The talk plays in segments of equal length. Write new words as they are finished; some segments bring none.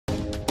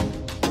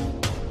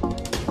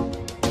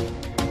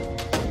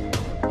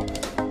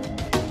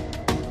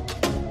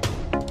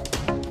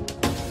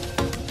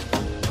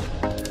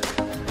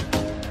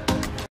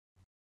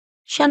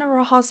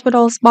General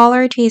Hospital's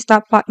Ballardy's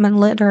department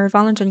leader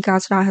Valentin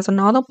Gazda has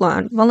another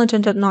plan.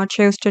 Valentin did not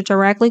choose to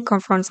directly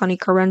confront Sonny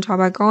Carenta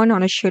by going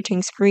on a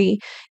shooting spree.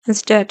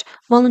 Instead,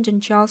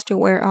 Valentin chose to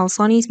wear out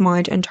Sonny's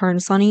mind and turn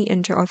Sonny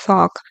into a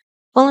thug.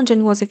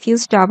 Valentin was a few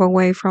steps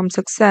away from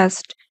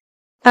success.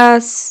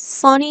 As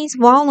Sonny's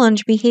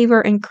violent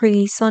behavior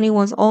increased, Sonny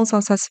was also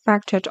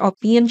suspected of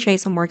being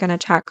Jason Morgan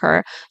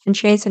attacker, and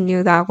Jason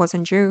knew that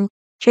wasn't true.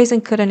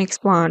 Jason couldn't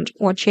explain.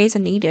 What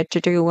Jason needed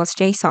to do was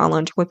stay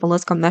silent with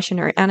Police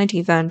Commissioner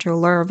Anity Van to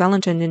lure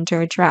Valentin into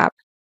a trap.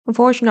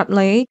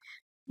 Unfortunately,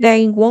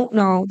 they won't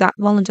know that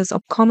Valentin's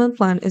upcoming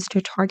plan is to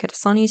target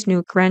Sonny's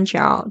new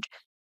grandchild.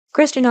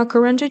 Christina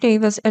Corinda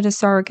Davis is a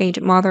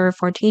surrogate mother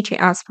for TJ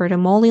Asford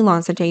and Molly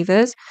Lanza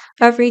Davis.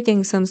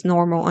 Everything seems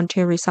normal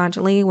until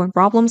recently when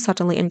problems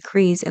suddenly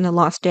increase in the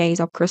last days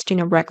of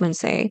Christina's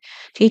pregnancy.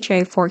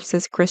 TJ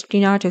forces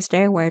Christina to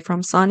stay away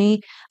from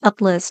Sonny, at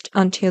least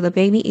until the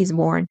baby is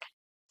born.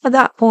 At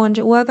that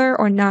point, whether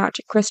or not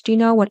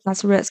Christina would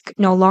at risk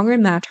no longer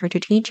mattered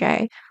to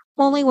TJ.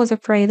 Molly was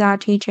afraid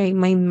that TJ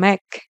may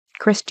make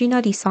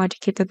Christina decide to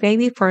keep the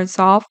baby for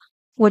herself,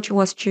 which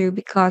was true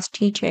because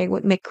TJ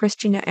would make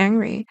Christina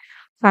angry.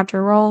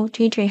 After all,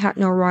 TJ had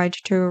no right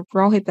to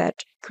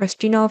prohibit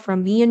Christina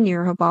from being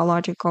near her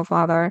biological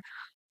father.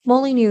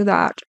 Molly knew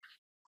that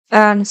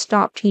and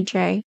stopped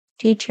TJ.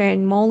 TJ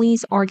and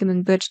Molly's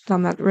argument put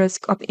them at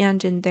risk of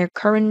ending their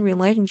current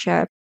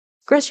relationship.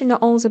 Christina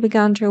also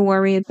began to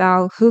worry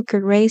about who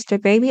could raise the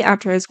baby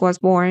after it was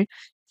born,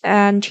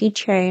 and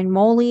TJ and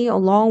Molly,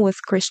 along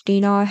with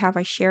Christina, have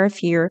a shared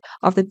fear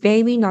of the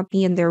baby not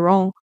being their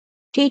own.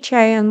 TJ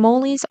and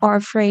Molly's are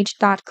afraid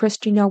that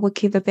Christina will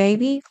keep the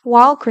baby,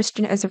 while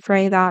Christina is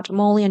afraid that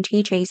Molly and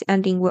TJ's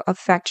ending will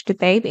affect the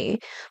baby.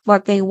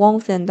 But they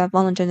won't think that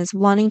Valentin is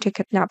planning to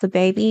kidnap the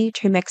baby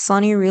to make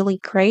Sonny really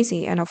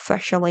crazy and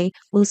officially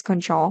lose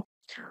control.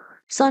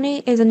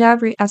 Sonny is in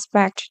every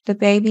aspect the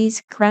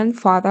baby's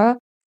grandfather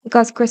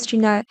because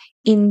Christina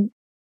in,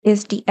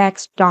 is the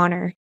ex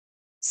donor.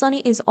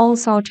 Sonny is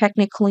also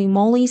technically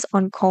Molly's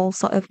uncle,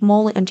 so if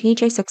Molly and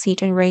TJ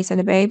succeed in raising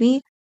the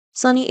baby,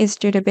 Sonny is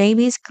to the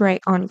baby's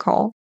great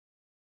uncle.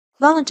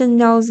 Valentin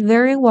knows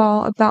very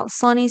well about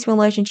Sonny's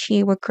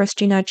relationship with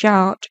Christina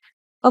Jout.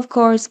 Of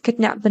course,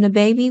 kidnapping a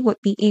baby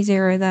would be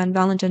easier than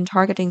Valentin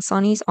targeting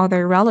Sonny's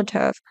other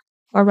relative,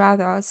 or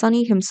rather,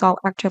 Sonny himself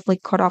actively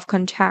cut off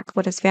contact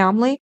with his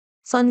family,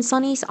 so in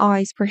Sonny's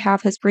eyes,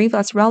 perhaps his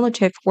previous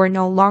relatives were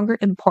no longer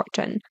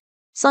important.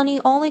 Sonny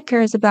only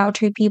cares about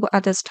two people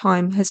at this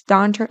time, his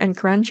daughter and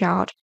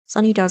grandchild.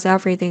 Sonny does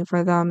everything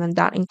for them, and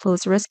that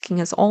includes risking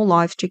his own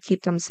life to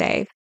keep them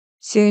safe.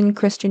 Soon,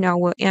 Christina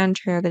will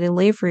enter the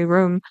delivery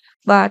room,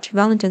 but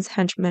Valentin's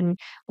henchmen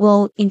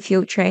will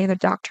infiltrate the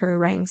doctor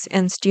ranks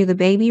and steal the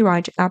baby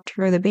right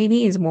after the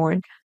baby is born.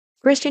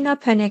 Christina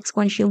panics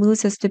when she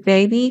loses the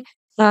baby,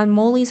 and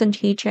Molly's and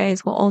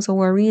TJ's will also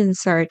worry in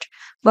search,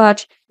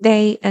 but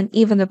they and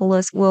even the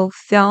police will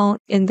fail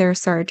in their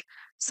search.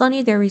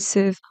 Sonny they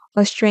receive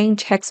a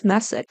strange text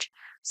message.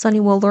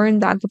 Sonny will learn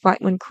that the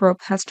Biteman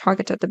group has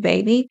targeted the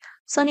baby.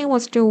 Sonny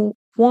was the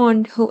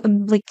one who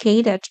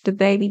implicated the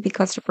baby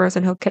because the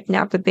person who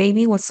kidnapped the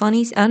baby was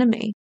Sonny's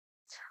enemy.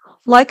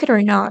 Like it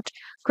or not,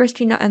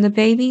 Christina and the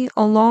baby,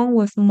 along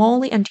with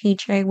Molly and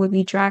TJ, would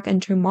be dragged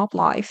into mob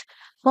life.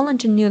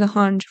 Valentin knew the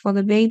hunt for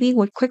the baby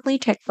would quickly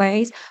take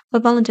place,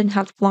 but Valentin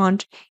had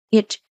planned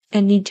it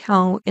in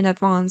detail in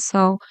advance,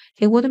 so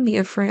he wouldn't be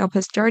afraid of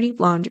his dirty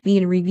plan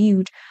being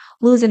reviewed.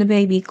 Losing the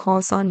baby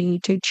caused Sonny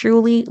to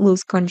truly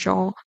lose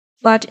control.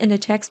 But in the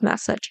text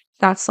message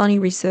that Sonny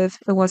received,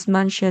 it was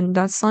mentioned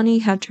that Sonny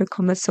had to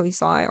commit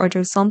suicide or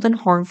do something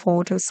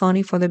harmful to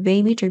Sonny for the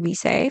baby to be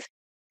safe.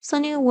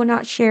 Sonny will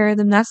not share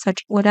the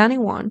message with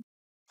anyone.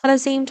 At the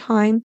same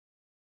time,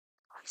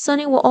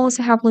 Sonny will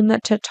also have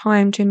limited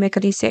time to make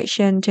a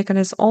decision, taking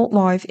his old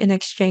life in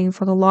exchange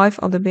for the life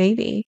of the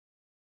baby.